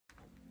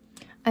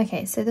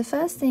Okay, so the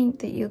first thing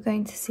that you're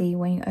going to see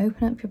when you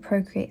open up your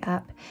Procreate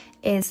app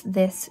is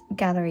this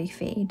gallery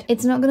feed.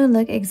 It's not going to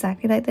look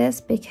exactly like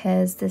this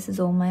because this is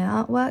all my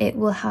artwork. It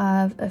will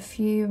have a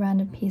few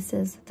random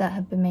pieces that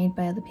have been made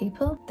by other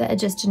people that are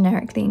just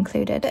generically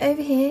included. But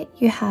over here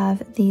you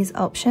have these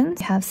options.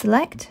 You have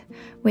select,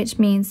 which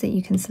means that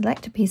you can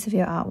select a piece of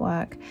your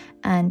artwork,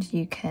 and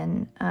you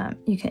can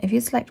if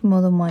you select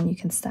more than one, you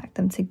can stack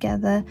them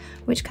together,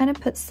 which kind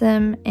of puts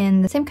them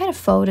in the same kind of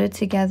folder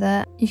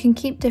together. You can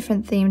keep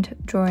different themed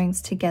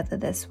drawings together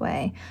this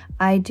way.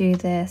 I do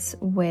this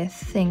with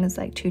things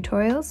like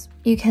tutorials.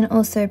 You can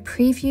also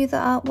preview the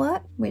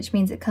artwork, which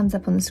means it comes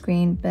up on the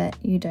screen but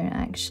you don't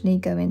actually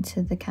go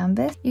into the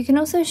canvas. You can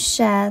also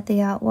share the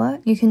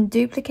artwork. You can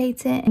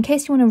duplicate it in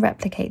case you want to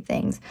replicate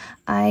things.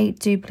 I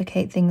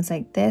duplicate things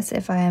like this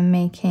if I am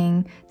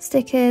making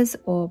stickers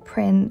or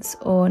prints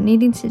or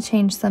needing to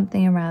change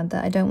something around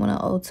that I don't want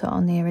to alter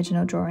on the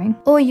original drawing.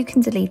 Or you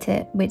can delete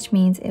it, which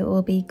means it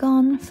will be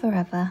gone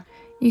forever.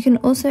 You can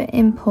also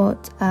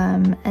import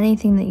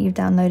anything that you've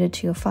downloaded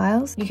to your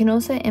files. You can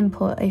also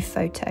import a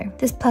photo.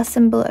 This plus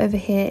symbol over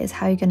here is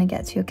how you're going to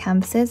get to your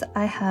canvases.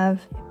 I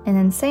have an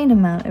insane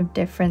amount of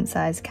different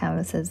size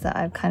canvases that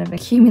I've kind of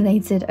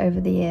accumulated over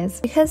the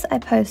years. Because I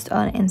post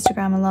on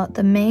Instagram a lot,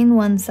 the main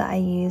ones that I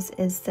use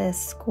is this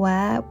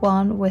square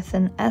one with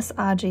an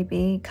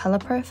sRGB color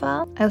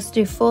profile. I also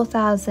do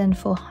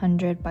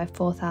 4400 by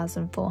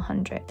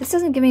 4400. This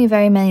doesn't give me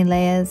very many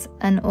layers,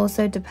 and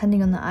also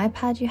depending on the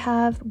iPad you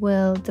have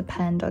will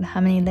depend on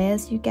how many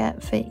layers you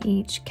get for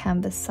each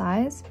canvas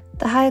size.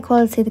 The higher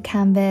quality the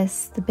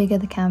canvas, the bigger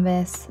the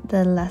canvas,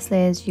 the less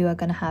layers you are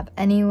going to have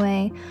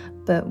anyway,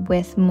 but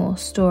with more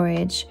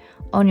storage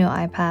on your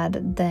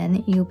iPad,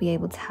 then you'll be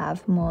able to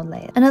have more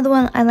layers. Another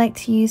one I like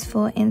to use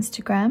for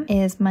Instagram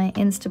is my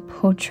Insta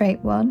portrait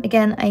one.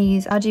 Again, I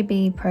use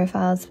RGB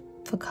profiles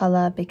for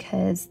color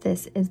because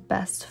this is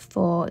best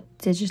for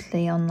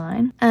digitally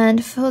online.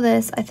 And for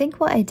this, I think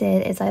what I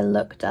did is I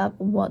looked up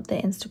what the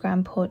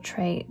Instagram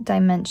portrait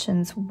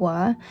dimensions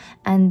were,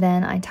 and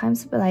then I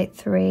times it by like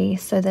 3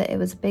 so that it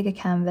was a bigger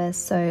canvas,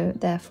 so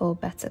therefore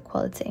better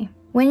quality.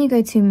 When you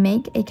go to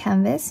make a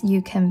canvas,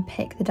 you can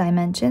pick the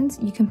dimensions,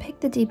 you can pick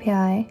the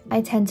DPI.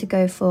 I tend to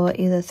go for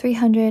either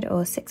 300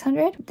 or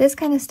 600. This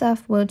kind of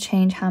stuff will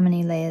change how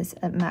many layers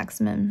at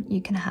maximum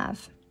you can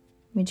have,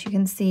 which you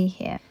can see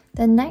here.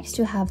 Then next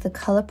you'll have the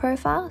color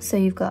profile, so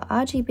you've got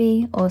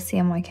RGB or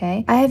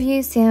CMYK. I have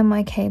used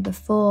CMYK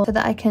before so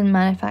that I can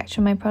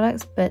manufacture my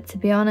products, but to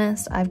be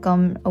honest, I've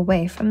gone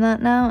away from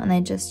that now and I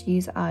just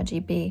use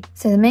RGB.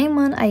 So the main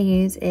one I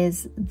use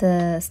is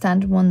the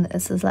standard one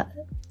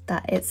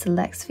that it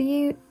selects for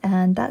you,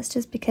 and that's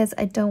just because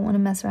I don't want to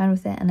mess around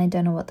with it and I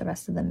don't know what the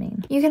rest of them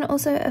mean. You can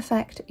also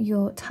affect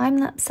your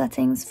time-lapse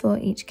settings for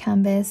each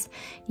canvas.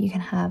 You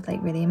can have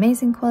like really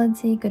amazing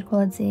quality, good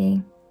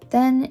quality.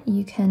 Then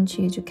you can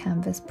choose your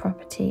canvas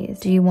properties.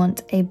 Do you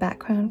want a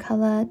background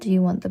color? Do you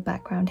want the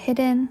background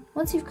hidden?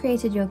 Once you've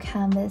created your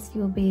canvas,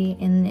 you'll be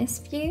in this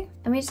view,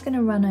 and we're just going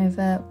to run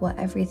over what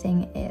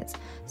everything is.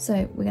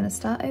 So we're going to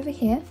start over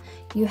here.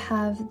 You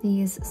have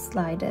these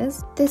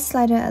sliders. This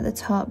slider at the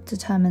top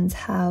determines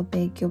how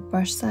big your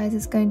brush size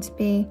is going to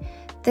be.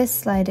 This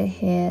slider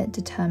here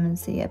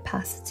determines the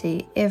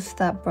opacity if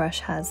that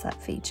brush has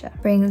that feature.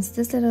 Brings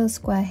this little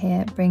square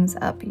here, brings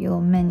up your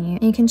menu.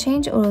 You can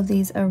change all of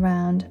these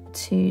around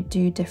to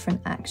do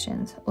different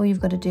actions. All you've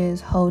got to do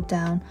is hold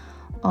down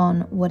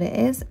on what it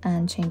is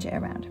and change it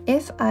around.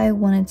 If I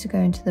wanted to go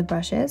into the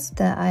brushes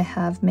that I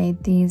have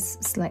made these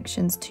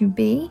selections to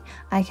be,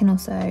 I can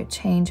also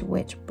change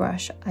which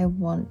brush I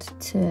want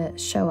to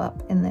show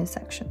up in those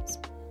sections.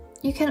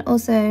 You can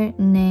also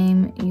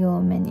name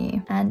your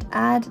menu and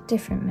add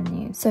different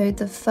menus. So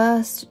the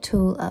first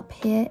tool up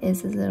here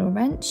is this little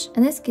wrench,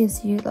 and this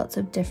gives you lots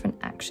of different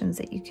actions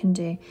that you can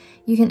do.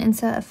 You can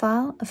insert a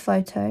file, a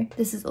photo.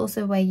 This is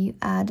also where you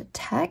add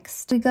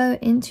text. We go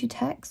into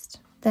text.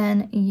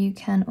 Then you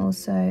can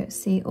also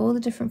see all the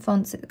different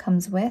fonts it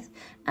comes with,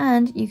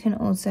 and you can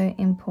also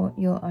import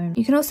your own.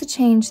 You can also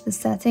change the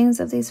settings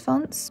of these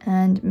fonts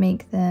and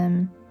make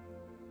them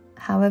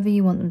however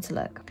you want them to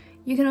look.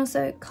 You can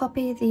also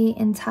copy the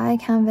entire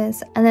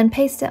canvas and then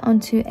paste it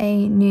onto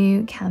a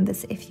new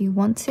canvas if you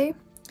want to.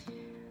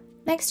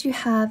 Next you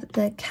have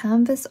the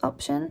canvas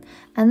option,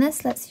 and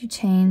this lets you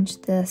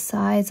change the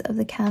size of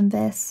the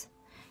canvas.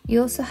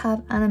 You also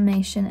have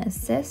animation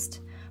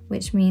assist,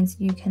 which means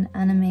you can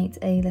animate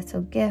a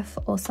little GIF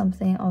or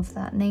something of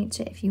that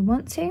nature if you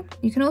want to.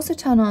 You can also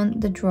turn on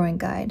the drawing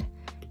guide.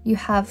 You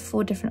have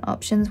 4 different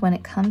options when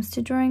it comes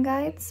to drawing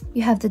guides.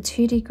 You have the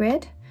 2D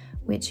grid,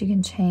 which you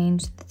can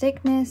change the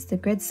thickness, the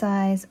grid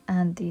size,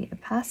 and the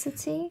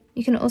opacity.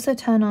 You can also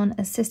turn on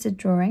assisted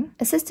drawing.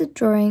 Assisted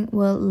drawing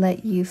will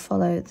let you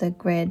follow the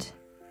grid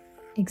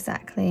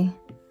exactly,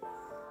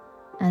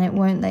 and it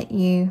won't let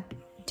you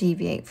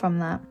deviate from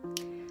that.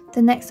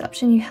 The next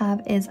option you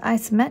have is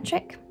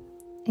isometric.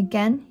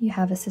 Again, you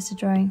have assisted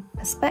drawing,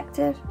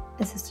 perspective,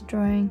 assisted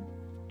drawing,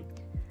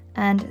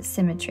 and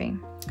symmetry.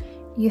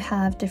 You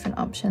have different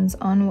options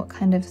on what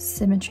kind of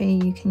symmetry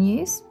you can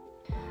use.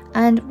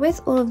 And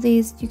with all of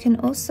these, you can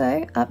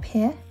also up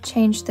here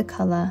change the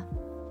color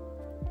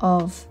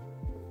of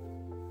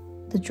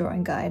the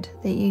drawing guide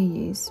that you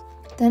use.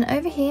 Then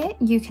over here,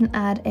 you can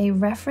add a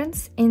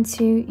reference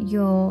into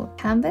your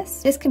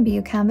canvas. This can be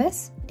your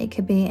canvas. It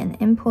could be an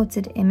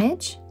imported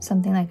image,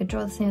 something like a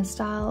draw this in your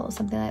style or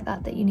something like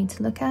that that you need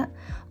to look at,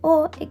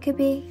 or it could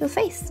be your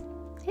face,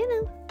 you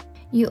know.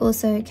 You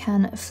also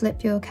can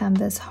flip your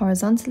canvas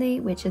horizontally,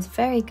 which is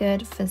very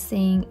good for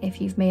seeing if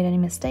you've made any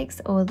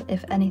mistakes or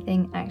if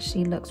anything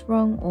actually looks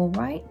wrong or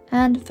right,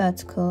 and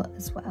vertical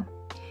as well.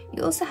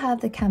 You also have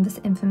the canvas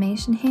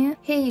information here.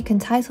 Here you can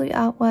title your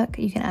artwork,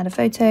 you can add a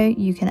photo,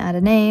 you can add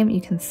a name,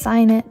 you can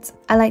sign it.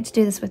 I like to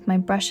do this with my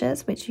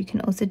brushes, which you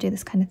can also do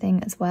this kind of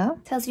thing as well.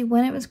 It tells you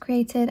when it was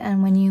created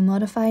and when you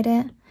modified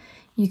it.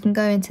 You can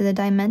go into the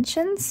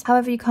dimensions.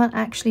 However, you can't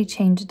actually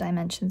change the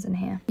dimensions in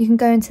here. You can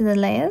go into the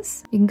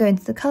layers, you can go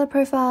into the color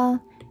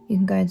profile, you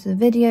can go into the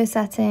video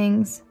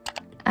settings,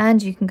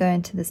 and you can go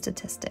into the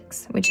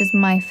statistics, which is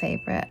my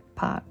favorite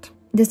part.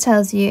 This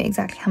tells you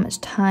exactly how much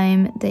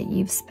time that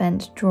you've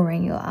spent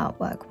drawing your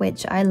artwork,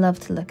 which I love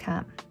to look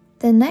at.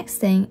 The next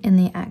thing in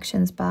the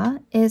actions bar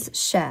is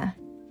share.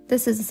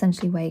 This is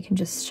essentially where you can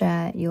just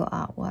share your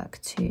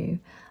artwork to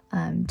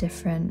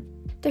different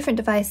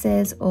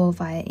devices or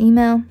via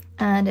email,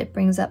 and it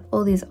brings up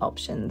all these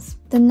options.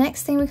 The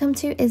next thing we come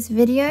to is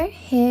video.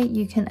 Here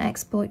you can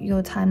export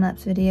your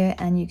time-lapse video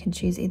and you can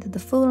choose either the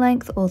full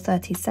length or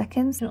 30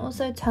 seconds. You can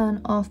also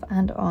turn off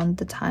and on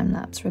the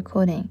time-lapse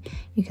recording.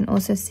 You can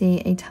also see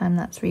a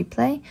time-lapse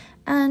replay,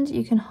 and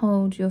you can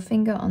hold your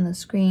finger on the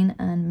screen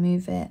and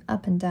move it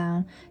up and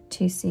down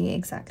to see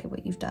exactly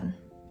what you've done.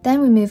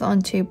 Then we move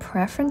on to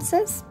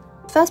preferences.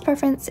 First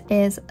preference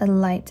is a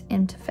light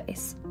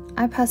interface.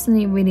 I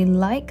personally really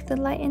like the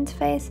light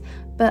interface,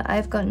 but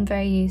I've gotten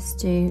very used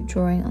to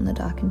drawing on the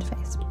dark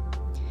interface.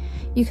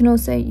 You can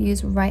also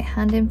use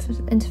right-hand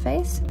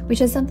interface,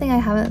 which is something I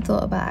haven't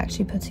thought about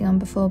actually putting on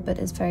before, but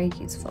is very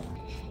useful.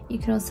 You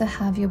can also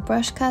have your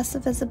brush cursor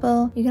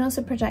visible. You can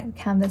also project the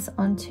canvas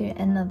onto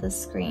another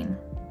screen.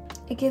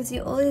 It gives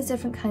you all these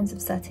different kinds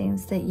of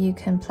settings that you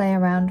can play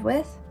around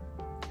with,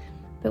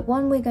 but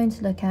one we're going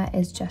to look at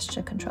is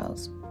gesture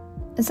controls.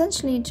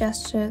 Essentially,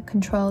 gesture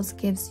controls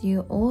gives you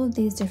all of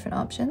these different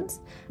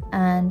options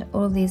and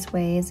all of these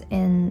ways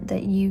in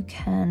that you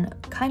can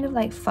kind of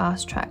like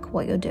fast track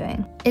what you're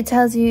doing. It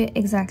tells you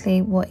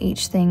exactly what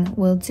each thing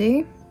will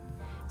do.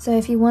 So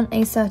if you want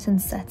a certain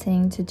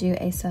setting to do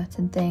a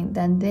certain thing,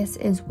 then this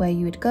is where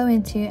you would go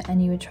into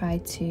and you would try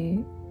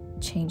to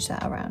change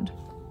that around.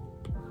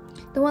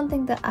 The one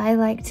thing that I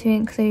like to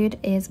include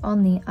is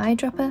on the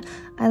eyedropper,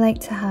 I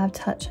like to have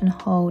touch and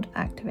hold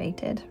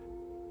activated.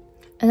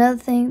 Another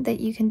thing that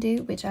you can do,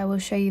 which I will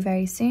show you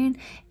very soon,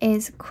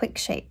 is quick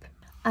shape.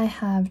 I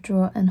have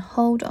draw and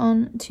hold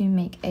on to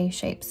make a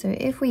shape. So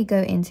if we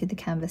go into the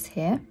canvas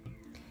here,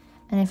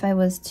 and if I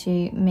was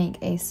to make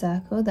a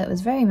circle that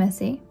was very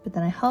messy, but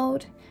then I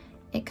hold,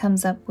 it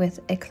comes up with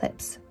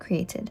ellipse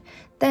created.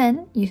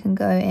 Then you can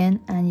go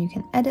in and you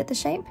can edit the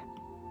shape,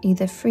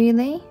 either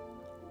freely,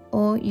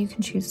 or you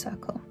can choose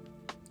circle.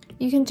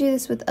 You can do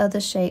this with other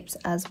shapes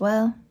as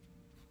well.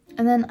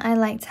 And then I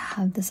like to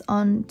have this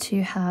on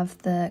to have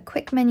the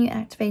quick menu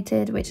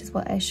activated, which is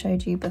what I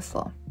showed you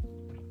before.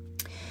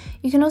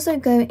 You can also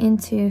go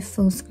into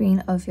full screen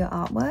of your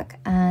artwork,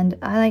 and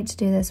I like to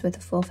do this with a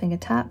 4-finger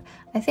tap.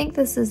 I think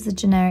this is the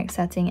generic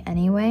setting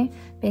anyway.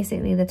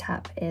 Basically the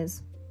tap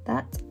is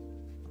that,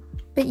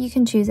 but you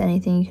can choose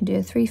anything. You can do a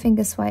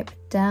 3-finger swipe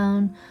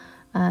down,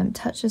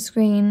 touch the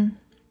screen.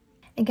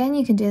 Again,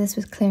 you can do this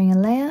with clearing a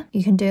layer.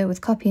 You can do it with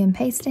copy and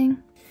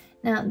pasting.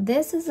 Now,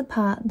 this is the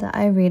part that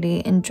I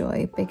really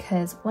enjoy,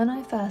 because when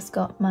I first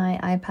got my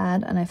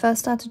iPad and I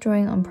first started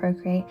drawing on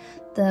Procreate,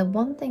 the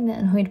one thing that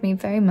annoyed me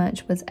very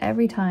much was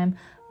every time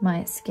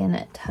my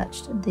skin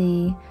touched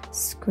the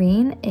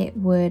screen, it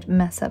would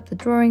mess up the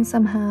drawing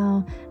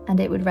somehow, and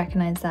it would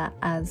recognize that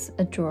as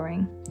a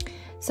drawing.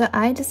 So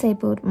I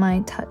disabled my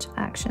touch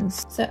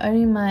actions. So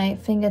only my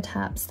finger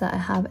taps that I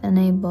have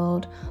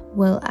enabled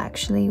will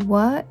actually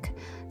work.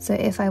 So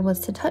if I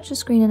was to touch the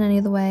screen in any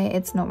other way,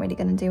 it's not really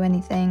going to do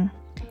anything.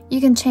 You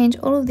can change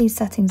all of these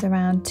settings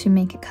around to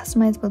make it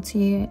customizable to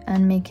you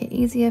and make it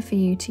easier for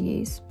you to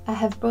use. I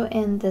have brought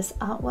in this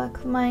artwork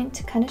of mine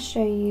to kind of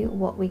show you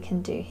what we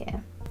can do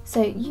here.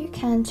 So you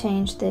can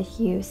change the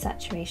hue,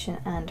 saturation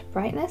and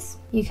brightness.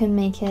 You can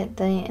make it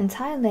the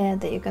entire layer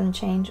that you're going to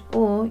change,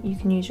 or you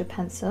can use your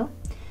pencil.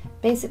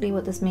 Basically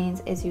what this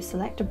means is you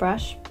select a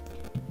brush.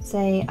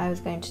 Say I was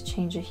going to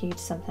change the hue to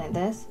something like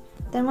this.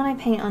 Then when I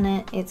paint on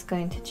it, it's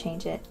going to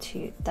change it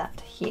to that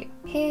hue.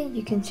 Here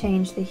you can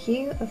change the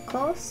hue, of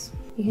course.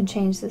 You can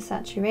change the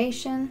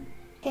saturation.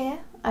 Here,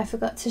 I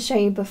forgot to show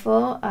you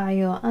before, are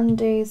your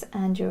undos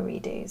and your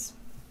redos.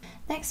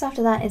 Next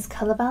after that is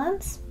color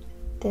balance.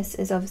 This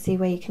is obviously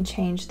where you can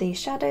change the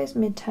shadows,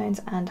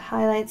 midtones and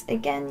highlights.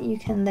 Again, you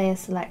can layer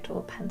select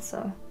or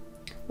pencil.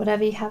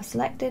 Whatever you have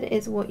selected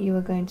is what you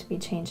are going to be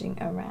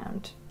changing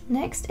around.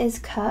 Next is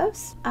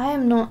curves. I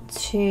am not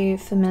too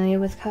familiar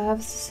with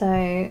curves,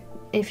 so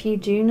if you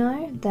do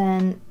know,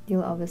 then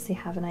you'll obviously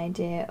have an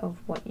idea of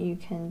what you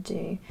can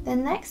do.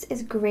 Then next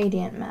is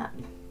gradient map.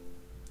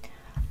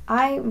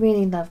 I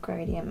really love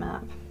gradient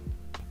map.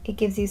 It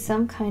gives you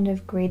some kind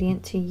of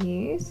gradient to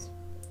use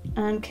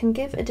and can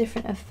give a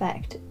different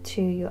effect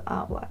to your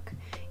artwork.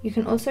 You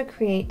can also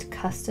create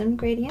custom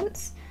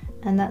gradients,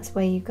 and that's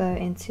where you go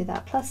into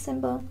that plus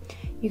symbol.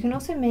 You can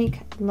also make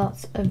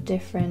lots of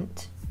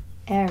different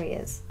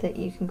areas that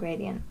you can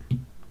gradient.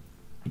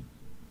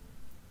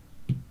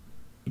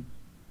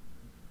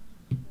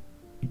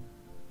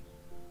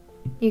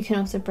 You can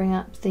also bring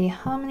up the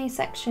harmony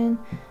section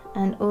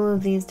and all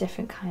of these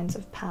different kinds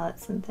of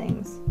palettes and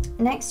things.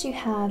 Next you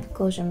have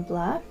Gaussian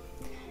blur.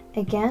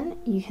 Again,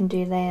 you can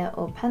do layer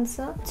or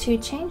pencil. To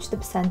change the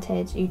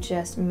percentage, you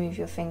just move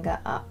your finger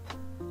up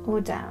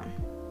or down.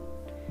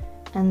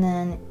 And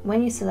then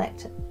when you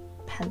select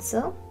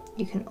pencil,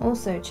 you can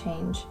also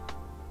change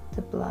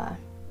the blur.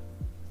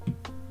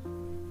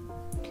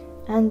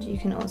 And you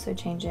can also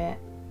change it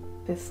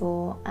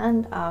before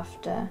and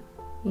after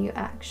you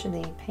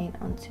actually paint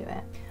onto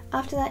it.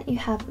 After that you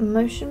have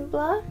motion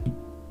blur,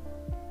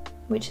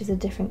 which is a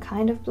different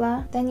kind of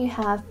blur. Then you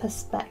have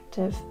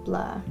perspective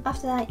blur.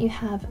 After that you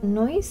have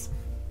noise,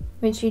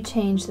 which you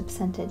change the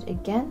percentage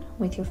again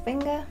with your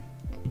finger,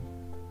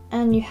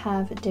 and you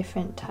have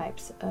different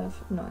types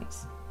of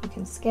noise. You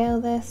can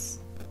scale this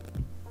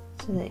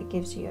so that it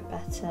gives you a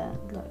better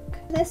look.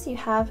 For this you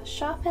have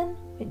sharpen,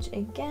 which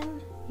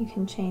again you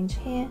can change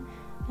here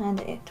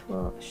and it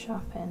will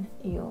sharpen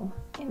your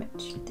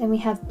image. Then we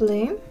have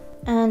bloom,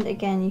 and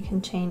again you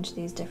can change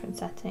these different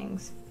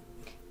settings.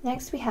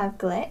 Next we have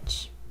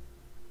glitch,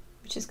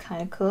 which is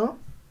kind of cool,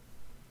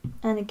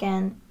 and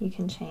again you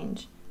can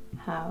change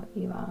how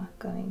you are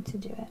going to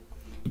do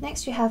it.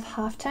 Next you have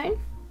halftone,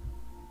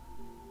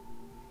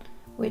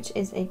 which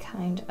is a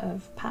kind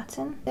of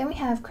pattern. Then we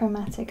have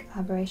chromatic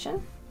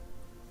aberration,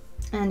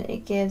 and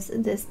it gives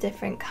this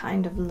different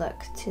kind of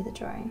look to the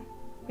drawing,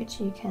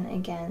 which you can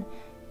again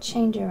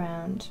change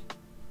around.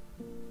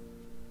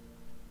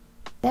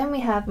 Then we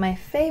have my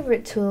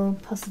favorite tool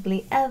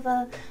possibly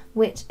ever,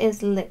 which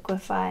is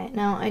liquify.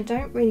 Now I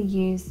don't really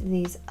use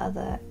these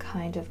other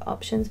kind of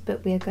options,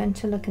 but we are going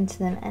to look into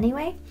them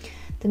anyway.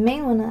 The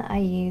main one that I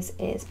use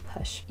is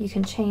push. You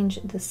can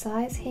change the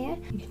size here,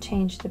 you can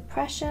change the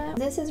pressure.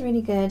 This is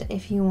really good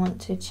if you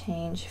want to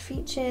change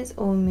features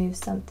or move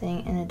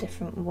something in a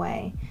different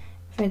way.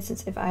 For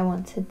instance, if I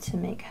wanted to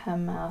make her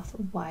mouth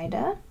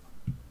wider,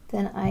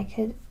 then I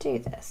could do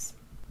this.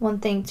 One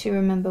thing to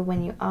remember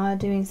when you are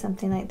doing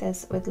something like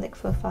this with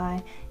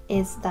liquify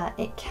is that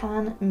it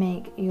can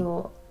make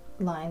your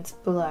lines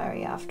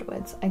blurry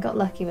afterwards. I got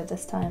lucky with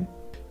this time.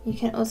 You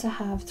can also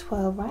have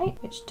twirl right,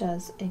 which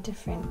does a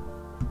different,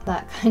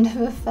 that kind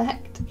of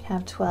effect. You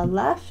have twirl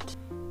left,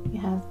 you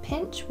have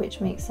pinch, which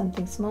makes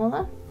something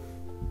smaller.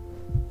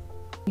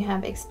 You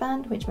have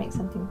expand, which makes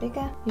something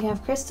bigger. You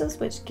have crystals,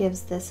 which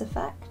gives this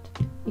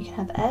effect. You can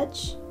have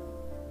edge.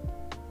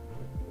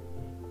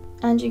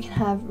 And you can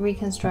have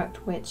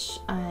reconstruct, which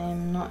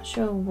I'm not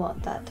sure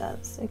what that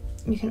does.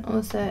 You can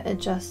also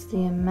adjust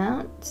the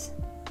amount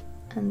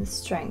and the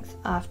strength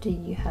after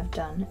you have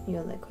done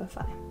your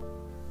liquify.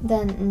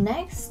 Then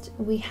next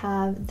we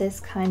have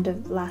this kind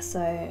of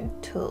lasso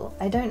tool.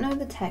 I don't know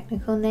the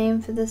technical name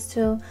for this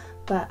tool,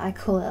 but I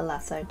call it a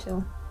lasso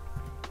tool.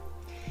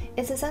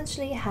 It's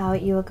essentially how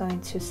you are going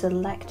to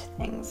select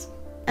things.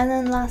 And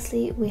then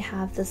lastly we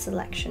have the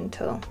selection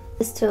tool.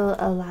 This tool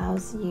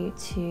allows you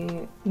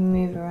to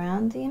move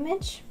around the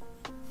image.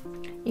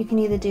 You can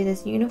either do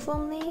this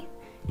uniformly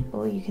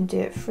or you can do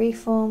it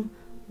freeform,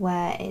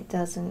 where it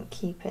doesn't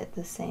keep it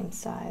the same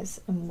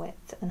size and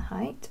width and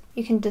height.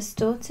 You can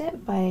distort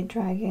it by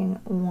dragging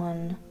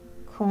one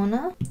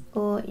corner,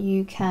 or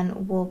you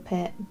can warp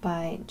it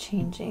by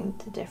changing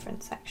the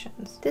different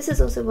sections. This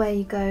is also where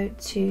you go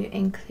to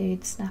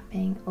include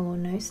snapping or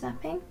no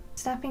snapping.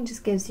 Snapping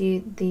just gives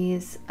you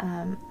these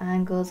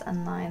angles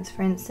and lines.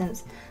 For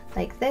instance,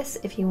 like this,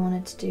 if you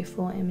wanted to do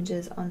 4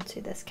 images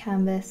onto this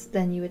canvas,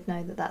 then you would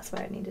know that that's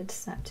where it needed to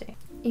snap to.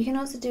 You can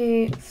also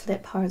do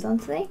flip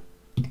horizontally,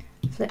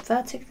 flip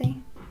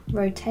vertically,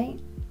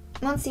 rotate.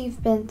 Once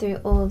you've been through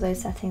all of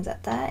those settings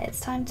up there, it's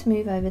time to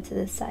move over to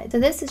this side. So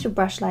this is your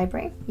brush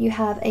library. You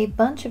have a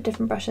bunch of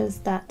different brushes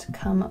that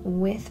come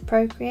with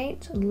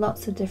Procreate,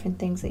 lots of different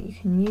things that you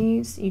can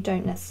use. You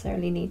don't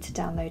necessarily need to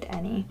download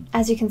any.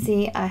 As you can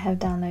see, I have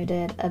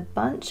downloaded a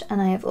bunch,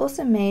 and I have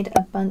also made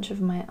a bunch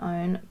of my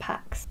own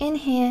packs. In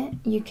here,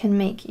 you can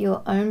make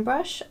your own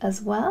brush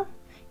as well.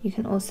 You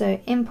can also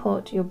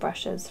import your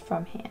brushes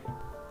from here.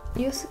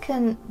 You also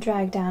can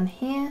drag down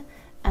here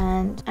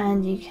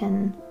and you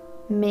can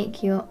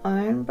make your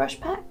own brush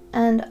pack,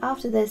 and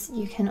after this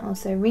you can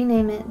also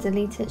rename it,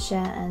 delete it,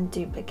 share and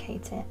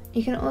duplicate it.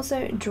 You can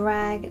also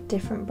drag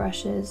different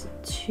brushes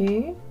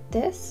to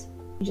this.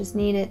 You just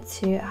need it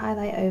to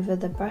highlight over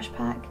the brush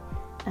pack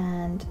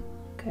and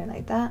go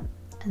like that,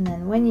 and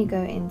then when you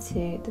go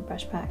into the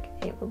brush pack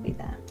it will be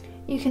there.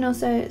 You can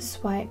also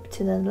swipe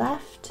to the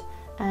left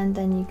and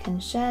then you can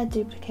share,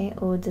 duplicate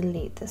or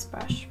delete this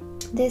brush.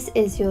 This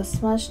is your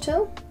smudge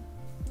tool,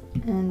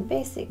 and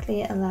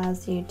basically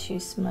allows you to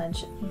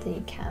smudge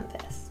the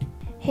canvas.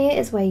 Here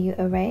is where you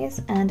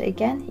erase, and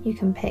again you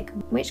can pick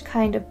which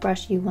kind of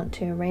brush you want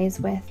to erase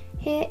with.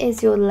 Here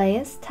is your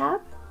layers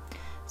tab.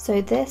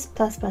 So this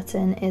plus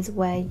button is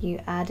where you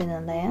add in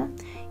a layer.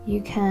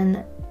 You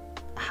can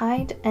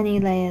hide any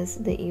layers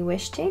that you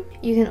wish to.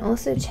 You can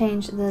also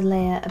change the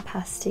layer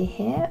opacity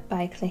here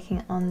by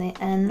clicking on the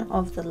N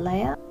of the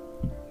layer.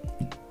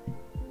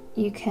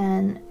 You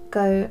can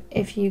go,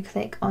 if you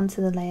click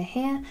onto the layer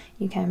here,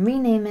 you can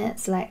rename it,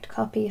 select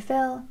copy,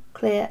 fill,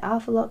 clear,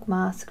 alpha lock,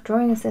 mask,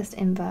 drawing assist,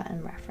 invert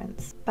and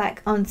reference.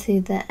 Back onto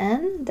the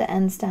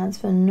N stands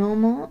for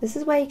normal. This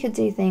is where you could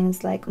do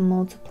things like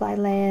multiply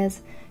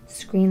layers,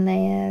 screen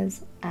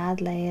layers,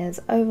 add layers,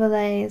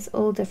 overlays,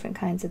 all different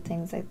kinds of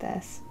things like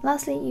this.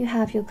 Lastly, you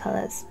have your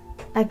colors.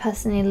 I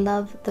personally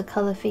love the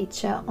color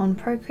feature on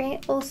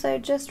Procreate. Also,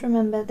 just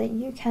remember that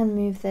you can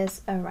move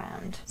this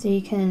around. So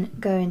you can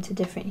go into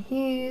different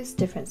hues,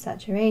 different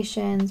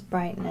saturations,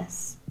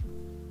 brightness.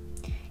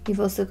 You've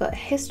also got a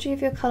history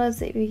of your colors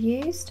that you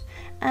used,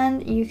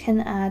 and you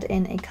can add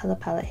in a color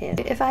palette here.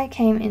 If I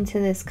came into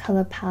this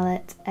color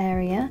palette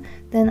area,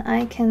 then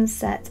I can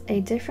set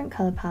a different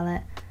color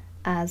palette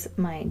as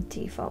my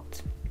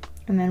default.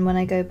 And then when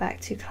I go back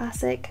to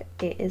classic,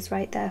 it is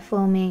right there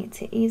for me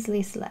to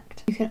easily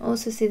select. You can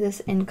also see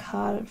this in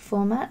card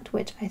format,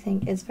 which I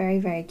think is very,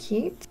 very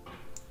cute.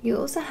 You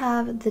also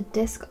have the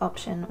disc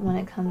option when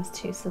it comes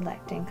to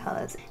selecting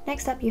colors.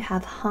 Next up, you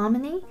have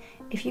harmony.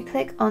 If you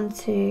click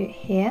onto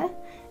here,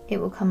 it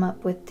will come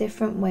up with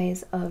different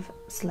ways of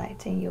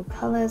selecting your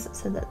colors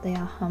so that they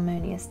are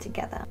harmonious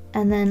together.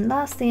 And then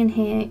lastly in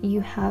here,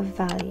 you have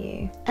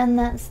value. And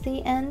that's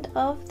the end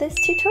of this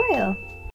tutorial.